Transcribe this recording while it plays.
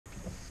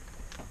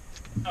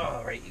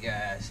Alright, you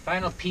guys.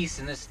 Final piece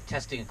in this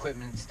testing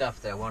equipment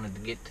stuff that I wanted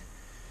to get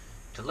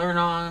to learn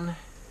on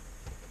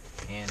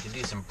and to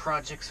do some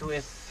projects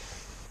with.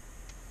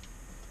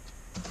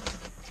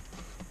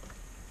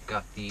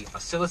 Got the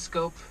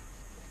oscilloscope,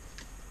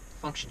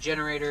 function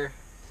generator.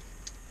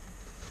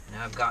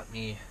 Now I've got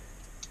me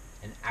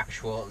an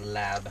actual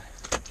lab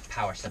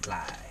power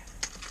supply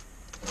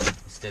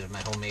instead of my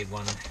homemade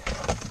one,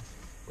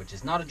 which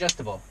is not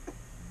adjustable.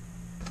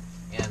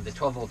 And the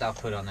 12 volt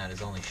output on that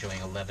is only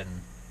showing 11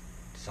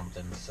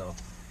 something, so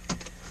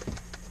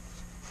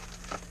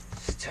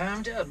it's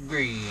time to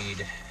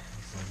upgrade.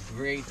 Some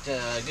great,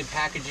 good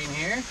packaging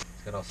here.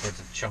 It's got all sorts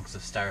of chunks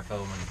of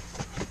styrofoam and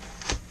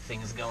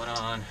things going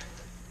on.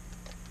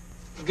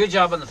 Good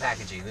job on the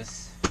packaging.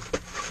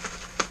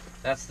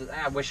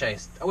 I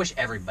wish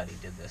everybody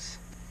did this.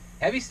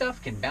 Heavy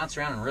stuff can bounce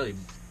around and really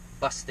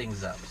bust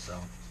things up, so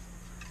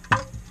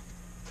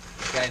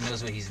this guy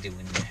knows what he's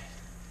doing.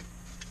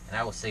 And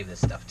I will save this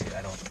stuff too.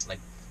 I don't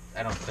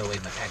throw away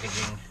my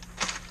packaging.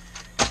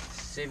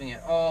 Saving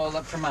it all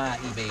up for my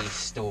eBay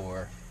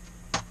store.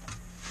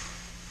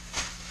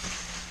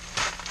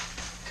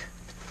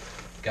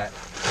 Got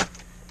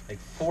like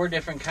 4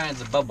 different kinds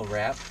of bubble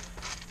wrap,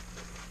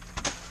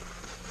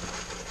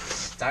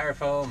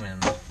 styrofoam,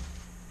 and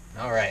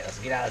alright, let's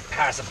get out of the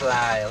power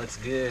supply. It looks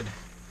good.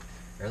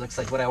 Or it looks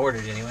like what I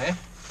ordered anyway.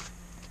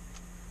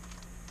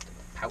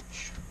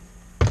 Pouch.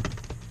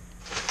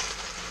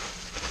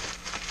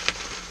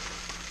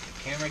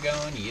 Camera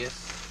going,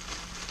 yes.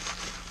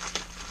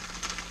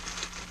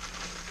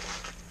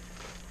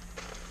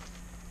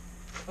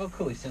 Oh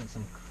cool, he sent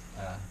some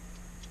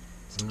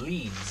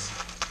leads.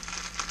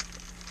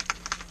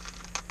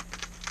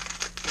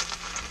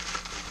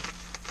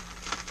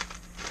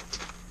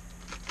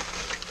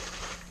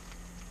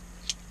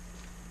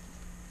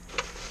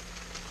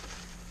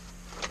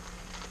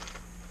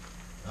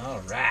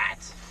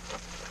 Alright.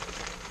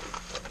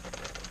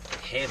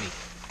 Heavy.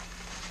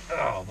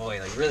 Oh boy,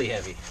 like really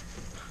heavy.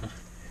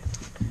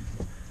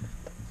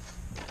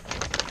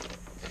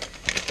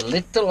 A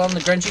little on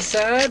the grungy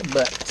side,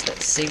 but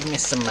that saved me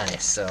some money,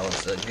 so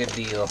it's a good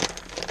deal.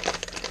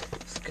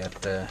 It's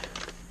got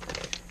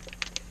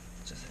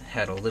just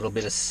had a little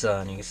bit of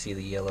sun. You can see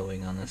the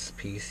yellowing on this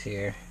piece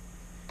here.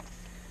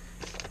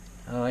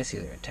 Oh, I see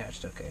they're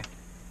attached. Okay.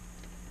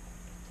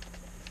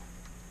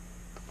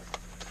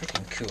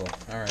 Freaking cool.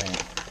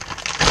 Alright.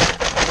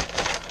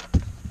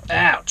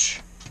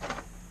 Ouch!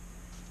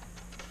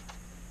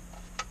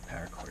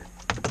 Power cord.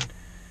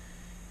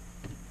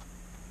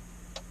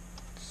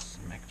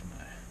 Smacked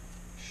my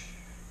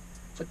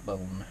foot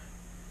bone.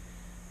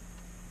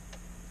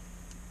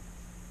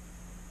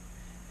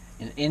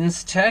 An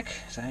Instech,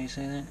 is that how you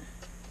say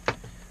that?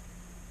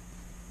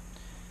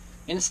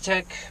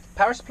 Instech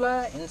power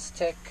supply,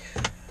 Instech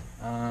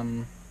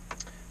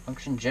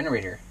function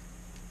generator.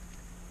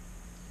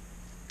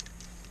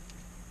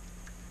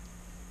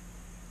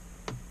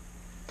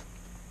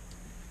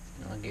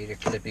 Alligator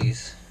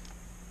clippies.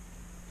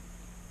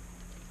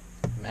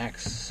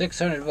 Max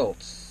 600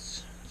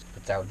 volts.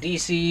 Puts out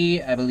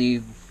DC, I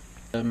believe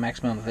the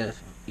maximum of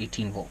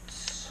 18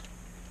 volts.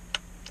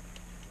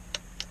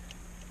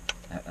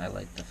 I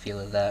like the feel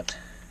of that.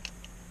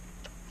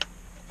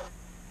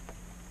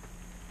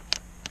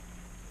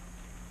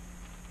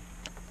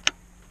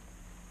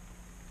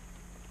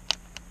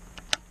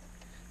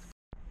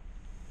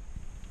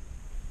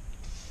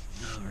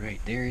 Alright,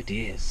 there it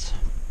is.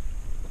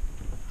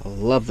 I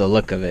love the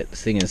look of it.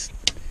 This thing is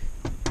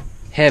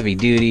heavy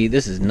duty.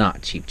 This is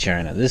not cheap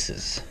China. This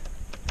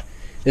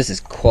is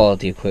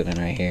quality equipment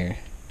right here.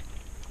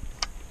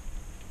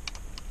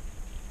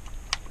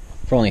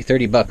 For only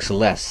 30 bucks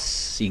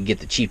less, you can get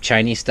the cheap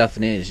Chinese stuff,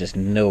 and it is just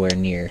nowhere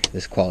near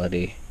this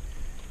quality.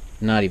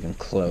 Not even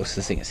close.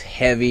 This thing is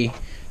heavy.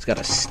 It's got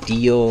a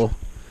steel,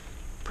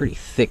 pretty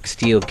thick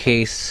steel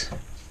case.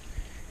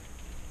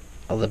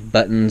 All the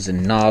buttons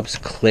and knobs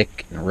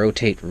click and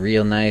rotate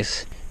real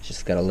nice. It's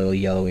just got a little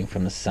yellowing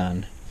from the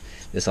sun.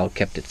 This all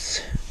kept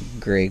its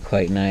gray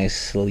quite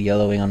nice. A little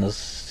yellowing on those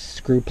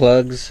screw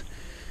plugs.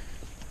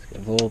 It's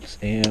got volts,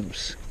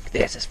 amps.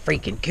 This is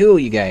freaking cool,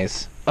 you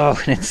guys.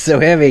 Oh, and it's so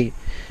heavy.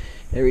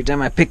 Every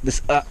time I pick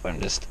this up, I'm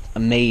just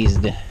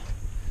amazed. These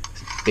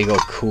big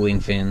old cooling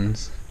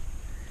fins.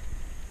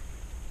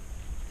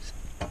 It's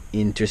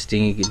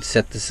interesting. You can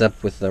set this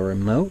up with the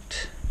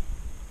remote.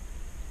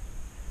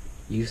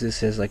 Use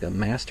this as like a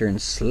master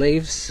and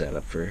slave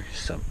setup for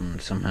something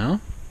somehow.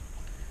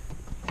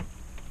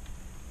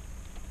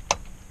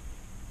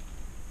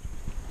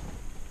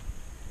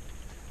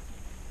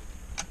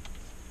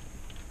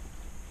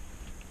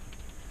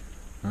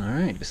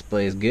 Alright,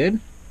 display is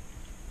good.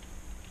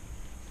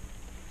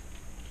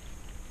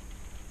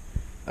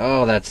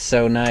 Oh, that's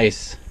so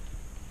nice.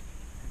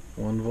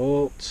 1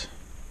 volt.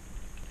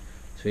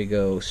 So we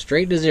go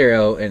straight to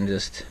 0 and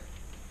just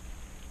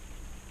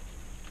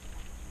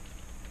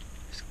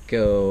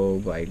go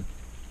by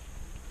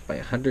a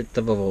 100th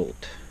of a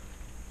volt.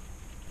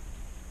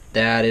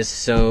 That is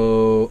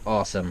so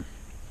awesome.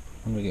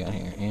 What do we got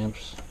here?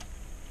 Amps.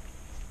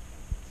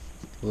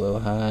 Low,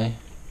 high.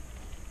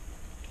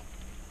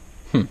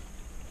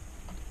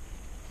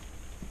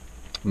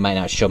 Might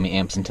not show me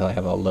amps until I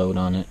have a load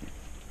on it.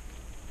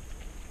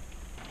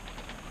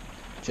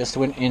 Just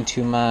went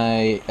into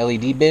my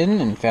LED bin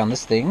and found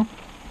this thing.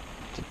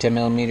 It's a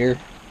 10mm. I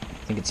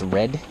think it's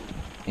red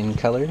in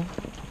color.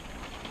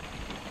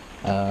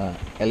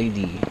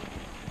 LED.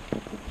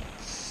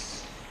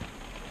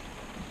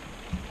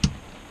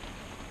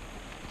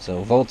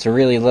 So volts are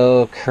really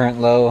low, current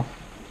low.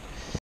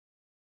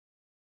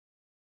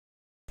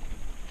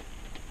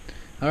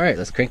 Alright,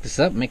 let's crank this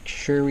up, make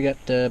sure we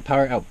got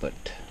power output.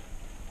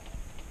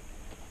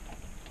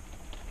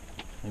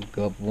 I'll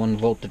go up 1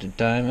 volt at a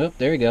time. Oh,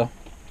 there we go.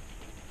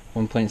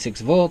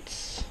 1.6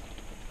 volts.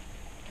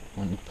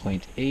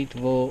 1.8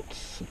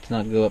 volts. Let's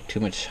not go up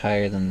too much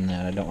higher than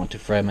that. I don't want to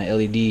fry my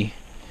LED.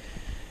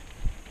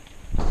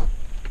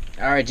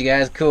 Alright, you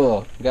guys,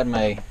 cool. Getting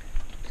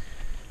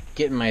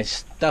my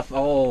stuff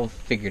all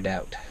figured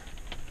out.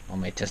 All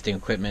my testing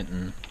equipment,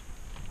 and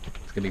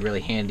it's gonna be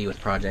really handy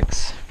with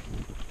projects.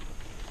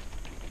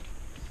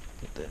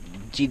 Get the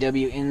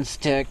GW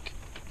Instech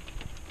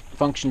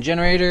function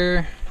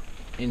generator,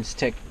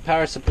 Instech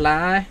power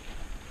supply,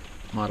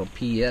 model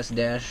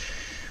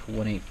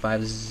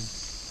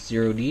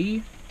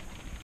PS-1850D.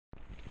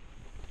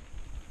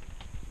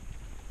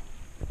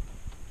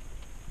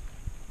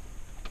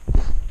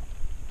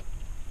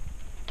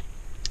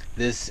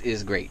 This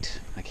is great.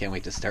 I can't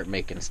wait to start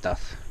making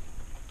stuff.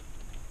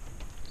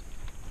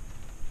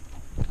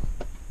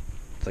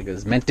 It's like it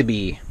was meant to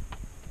be.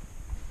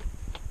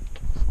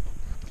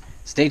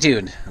 Stay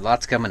tuned.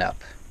 Lots coming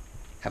up.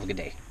 Have a good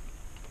day.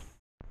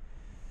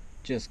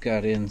 Just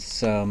got in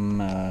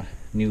some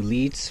new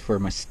leads for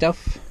my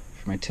stuff,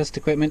 for my test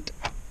equipment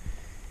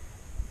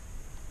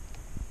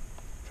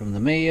from the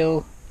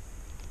mail.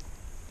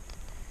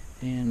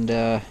 And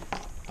I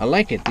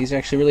like it. These are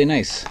actually really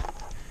nice.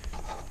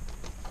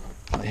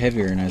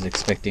 Heavier than I was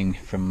expecting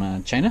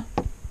from China.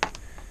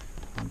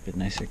 A bit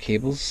nicer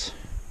cables.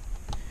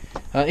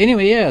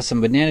 Anyway, yeah,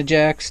 some banana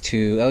jacks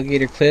to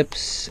alligator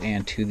clips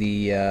and to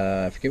the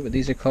I forget what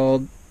these are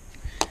called,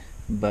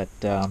 but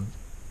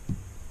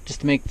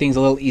just to make things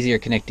a little easier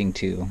connecting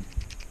to.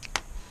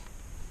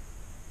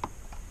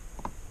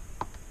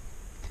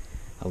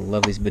 I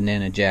love these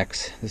banana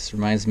jacks. This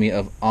reminds me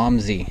of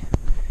OMSI.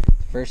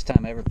 First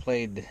time I ever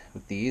played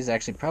with these,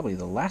 actually probably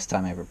the last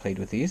time I ever played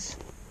with these.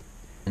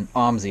 An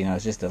OMSI, and I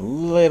was just a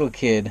little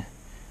kid,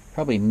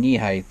 probably knee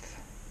height.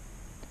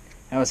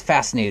 I was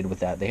fascinated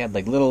with that. They had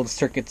like little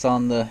circuits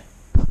on the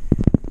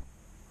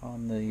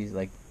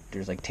like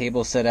there's like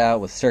tables set out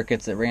with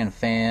circuits that ran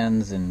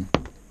fans and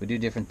would do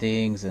different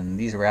things, and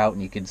these were out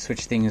and you could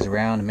switch things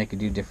around and make it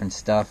do different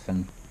stuff.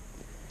 And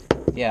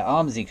yeah,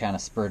 OMSI kind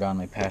of spurred on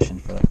my passion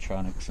for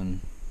electronics and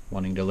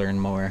wanting to learn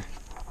more.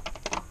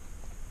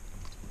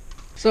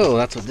 So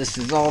that's what this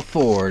is all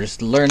for,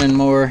 just learning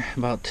more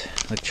about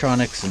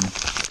electronics and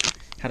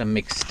how to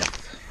make stuff.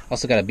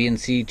 Also got a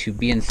BNC to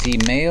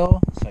BNC mail,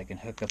 so I can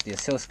hook up the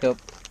oscilloscope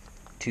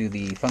to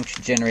the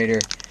function generator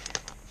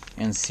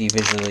and see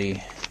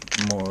visually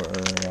more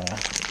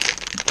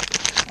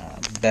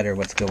better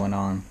what's going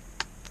on.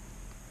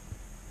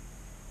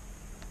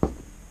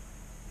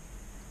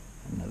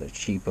 Another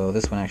cheapo.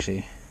 This one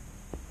actually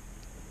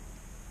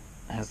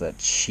has that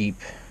cheap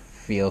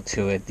feel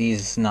to it.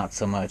 These not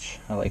so much.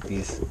 I like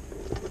these.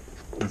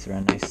 These are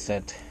a nice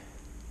set.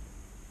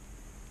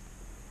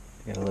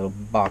 Got a little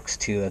box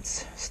too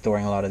that's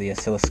storing a lot of the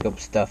oscilloscope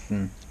stuff,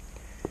 and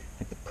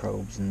like the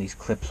probes and these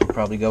clips will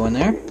probably go in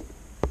there.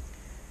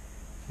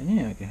 And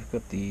yeah, I can hook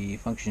up the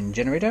function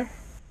generator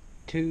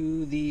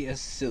to the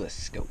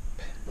oscilloscope.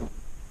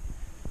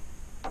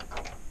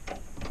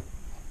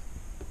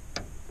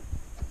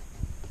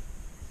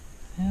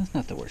 Yeah, it's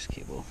not the worst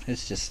cable.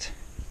 It's just,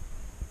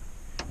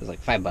 it was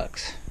like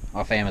 $5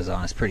 off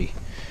Amazon. It's pretty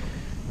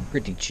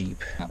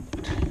cheap.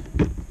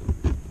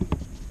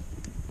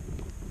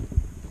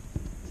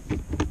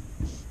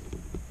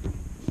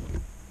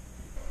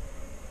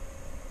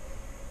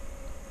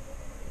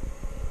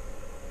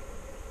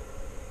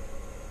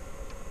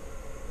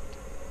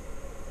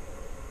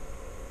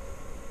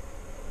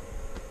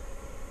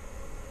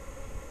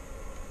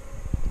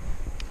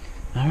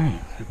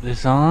 Alright, put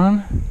this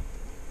on.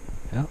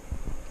 Oh,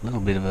 a little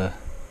bit of a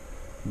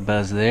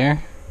buzz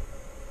there.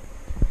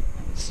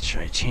 Let's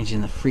try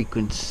changing the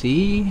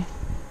frequency.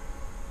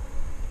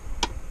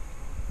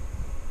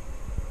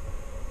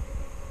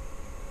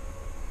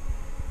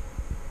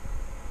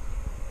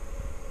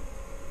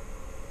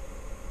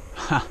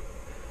 Ha!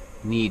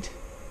 Neat. So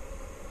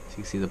you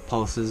can see the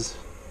pulses,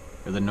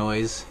 or the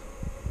noise.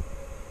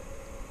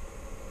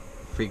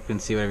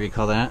 Frequency, whatever you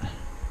call that.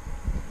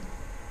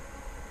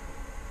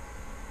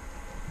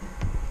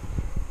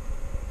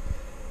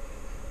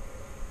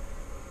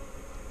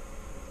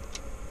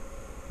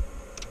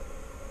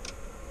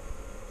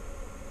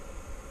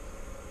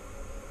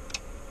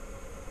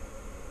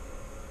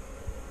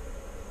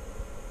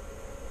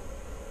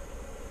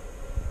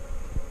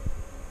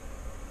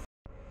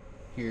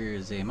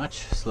 Here's a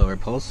much slower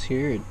pulse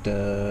here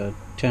at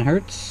 10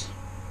 Hertz.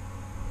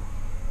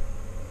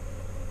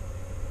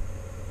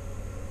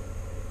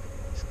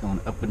 Going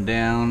up and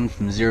down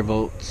from 0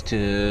 volts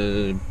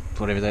to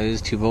whatever that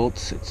is, 2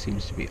 volts. It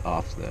seems to be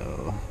off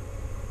though,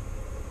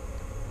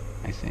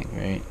 I think,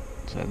 right?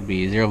 So that would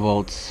be 0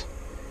 volts.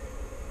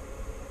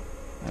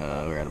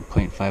 We're at a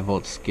 0.5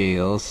 volt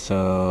scale,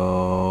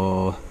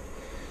 so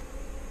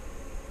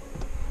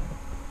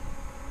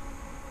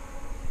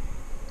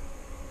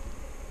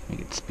make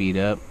it speed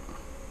up.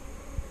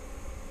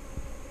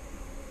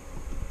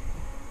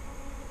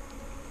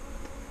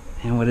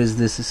 And what is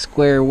this? A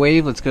square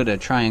wave? Let's go to a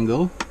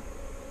triangle.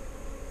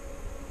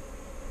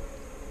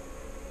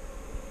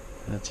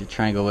 That's your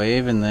triangle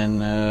wave, and then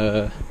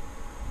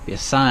be a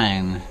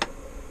sine.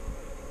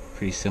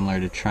 Pretty similar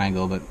to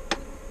triangle, but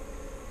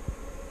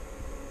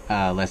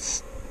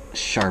less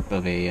sharp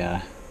of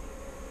a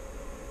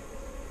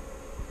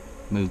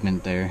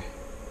movement there.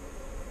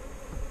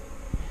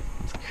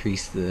 Let's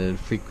increase the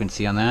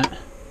frequency on that.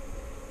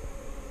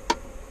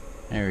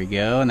 There we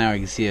go. Now we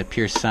can see a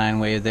pure sine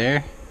wave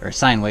there. Or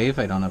sine wave.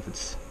 I don't know if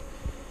it's...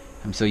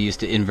 I'm so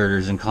used to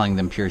inverters and calling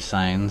them pure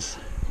sines.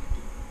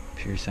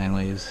 Pure sine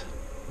waves.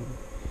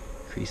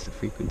 Increase the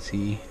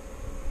frequency.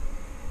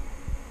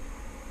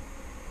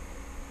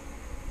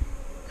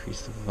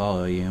 Increase the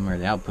volume, or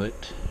the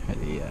output. Or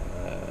the,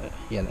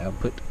 the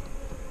output.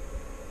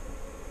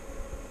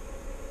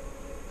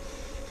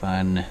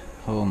 Fun.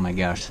 Oh my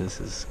gosh, this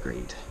is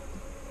great.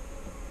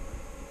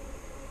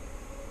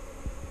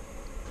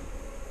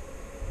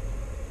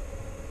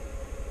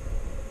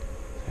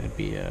 That'd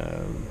be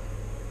a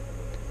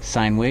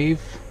sine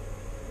wave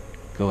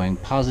going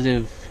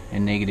positive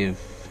and negative,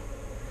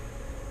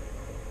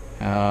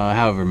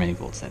 however many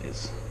volts that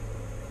is.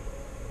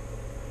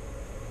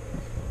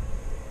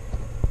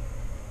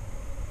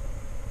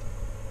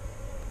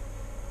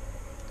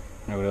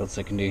 I don't know what else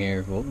I can do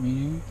here.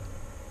 Voltmeter.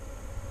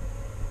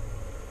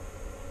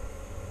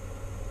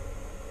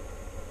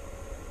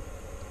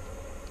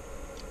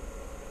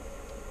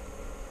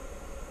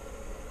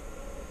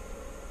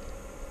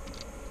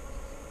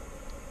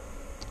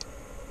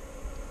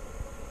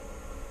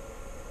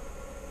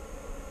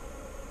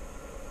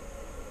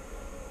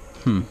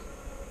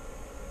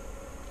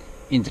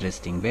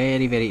 Interesting.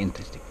 Very, very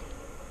interesting.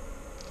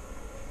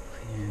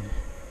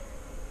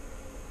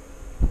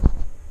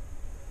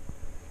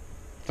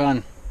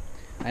 Fun.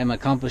 I am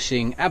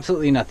accomplishing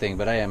absolutely nothing,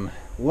 but I am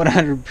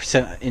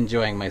 100%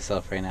 enjoying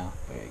myself right now.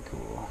 Very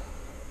cool.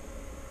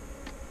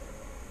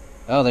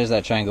 Oh, there's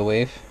that triangle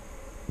wave.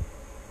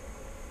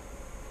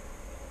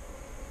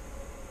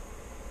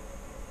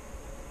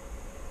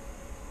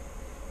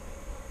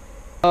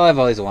 Oh, I've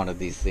always wanted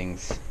these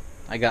things.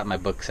 I got my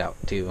books out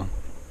too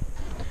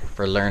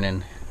for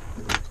learning.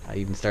 I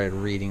even started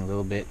reading a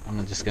little bit.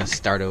 I'm just gonna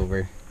start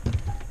over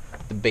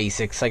the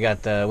basics. I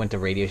got went to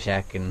Radio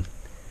Shack, and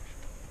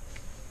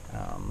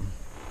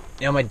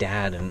you know, my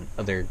dad and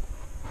other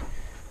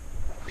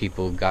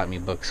people got me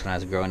books when I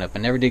was growing up. I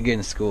never did good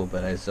in school,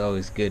 but I was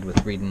always good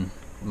with reading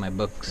my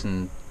books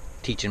and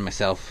teaching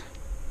myself.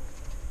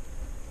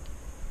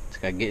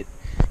 Just got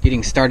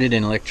getting started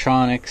in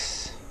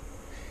electronics.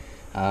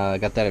 I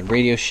got that at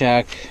Radio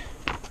Shack.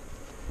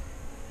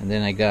 And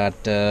then I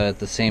got at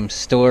the same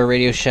store,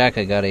 Radio Shack,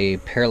 I got a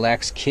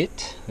parallax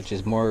kit, which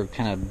is more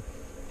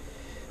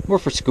more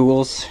for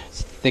schools.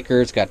 It's thicker.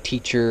 It's got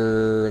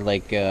teacher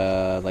like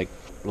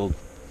little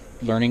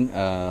learning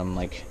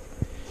like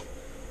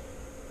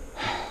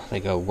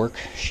a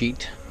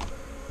worksheet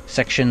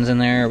sections in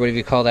there, or whatever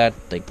you call that.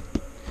 Like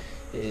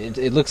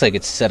it looks like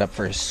it's set up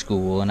for a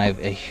school, and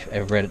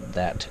I've read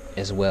that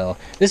as well.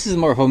 This is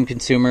more home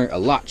consumer, a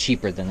lot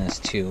cheaper than this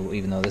too,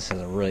 even though this is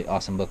a really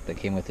awesome book that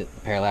came with it,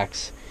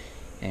 Parallax.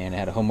 And it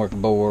had a homework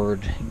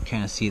board. You can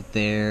kind of see it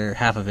there,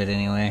 half of it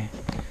anyway.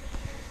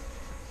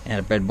 It had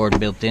a breadboard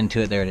built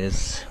into it. There it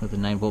is, with a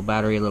 9-volt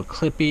battery, a little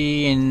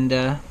clippy, and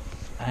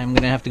I'm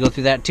gonna have to go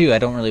through that too. I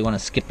don't really want to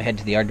skip ahead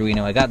to the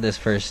Arduino. I got this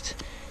first.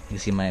 You can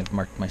see I've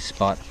marked my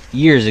spot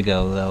years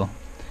ago though.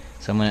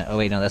 So I'm gonna. Oh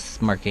wait, no,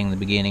 that's marking the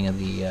beginning of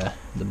the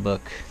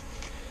book.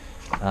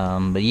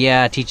 But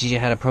yeah, it teaches you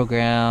how to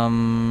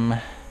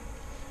program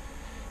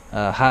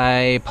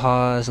high,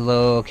 pause,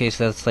 low. Okay,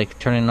 so that's like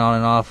turning on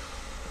and off.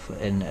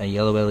 And a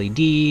yellow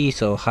LED,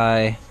 so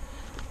high,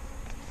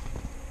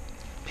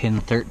 pin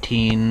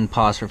 13,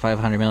 pause for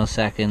 500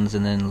 milliseconds,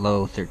 and then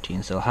low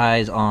 13. So high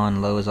is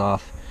on, low is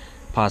off,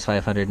 pause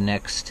 500.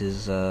 Next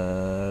is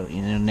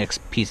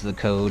next piece of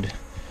the code,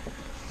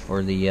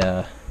 or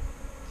the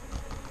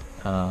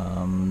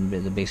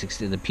basics.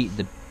 The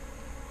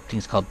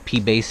thing's called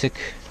PBasic.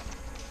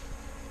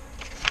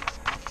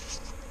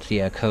 So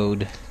yeah,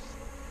 code,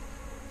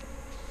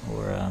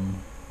 or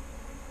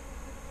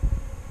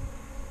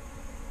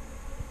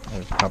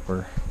there's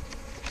proper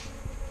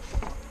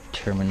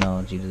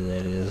terminology to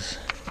that is.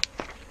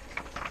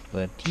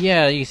 But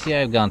yeah, you see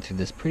I've gone through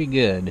this pretty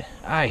good.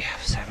 I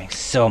was having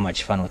so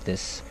much fun with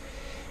this.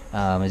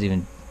 I was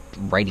even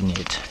writing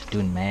it,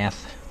 doing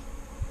math,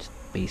 just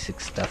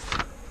basic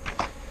stuff.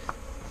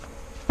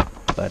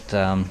 But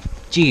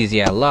geez,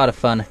 yeah, a lot of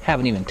fun.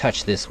 Haven't even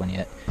touched this one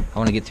yet. I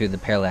want to get through the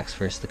Parallax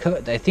first. The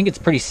code, I think it's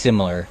pretty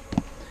similar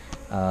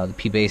the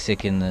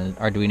P-Basic in the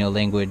Arduino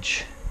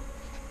language.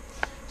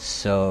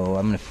 So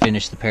I'm gonna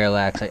finish the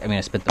Parallax. I mean,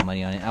 I spent the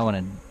money on it. I want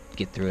to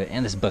get through it,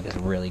 and this book is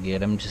really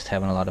good. I'm just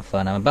having a lot of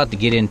fun. I'm about to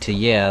get into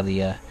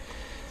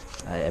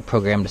I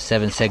programmed a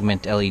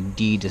 7-segment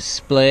LED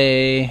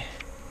display,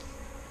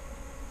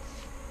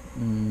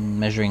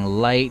 measuring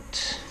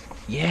light.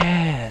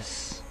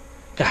 Yes.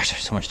 Gosh,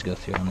 there's so much to go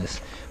through on this,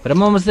 but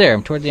I'm almost there.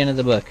 I'm toward the end of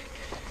the book.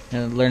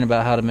 And learn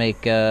about how to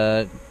make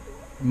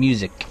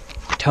music,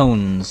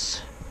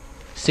 tones,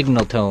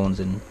 signal tones,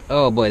 and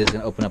oh boy, this is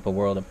gonna open up a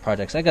world of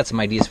projects. I got some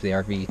ideas for the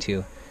RV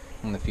too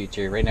in the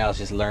future. Right now it's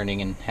just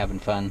learning and having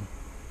fun.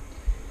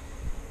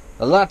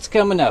 A lot's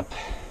coming up.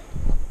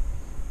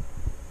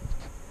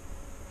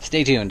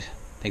 Stay tuned.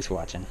 Thanks for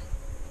watching.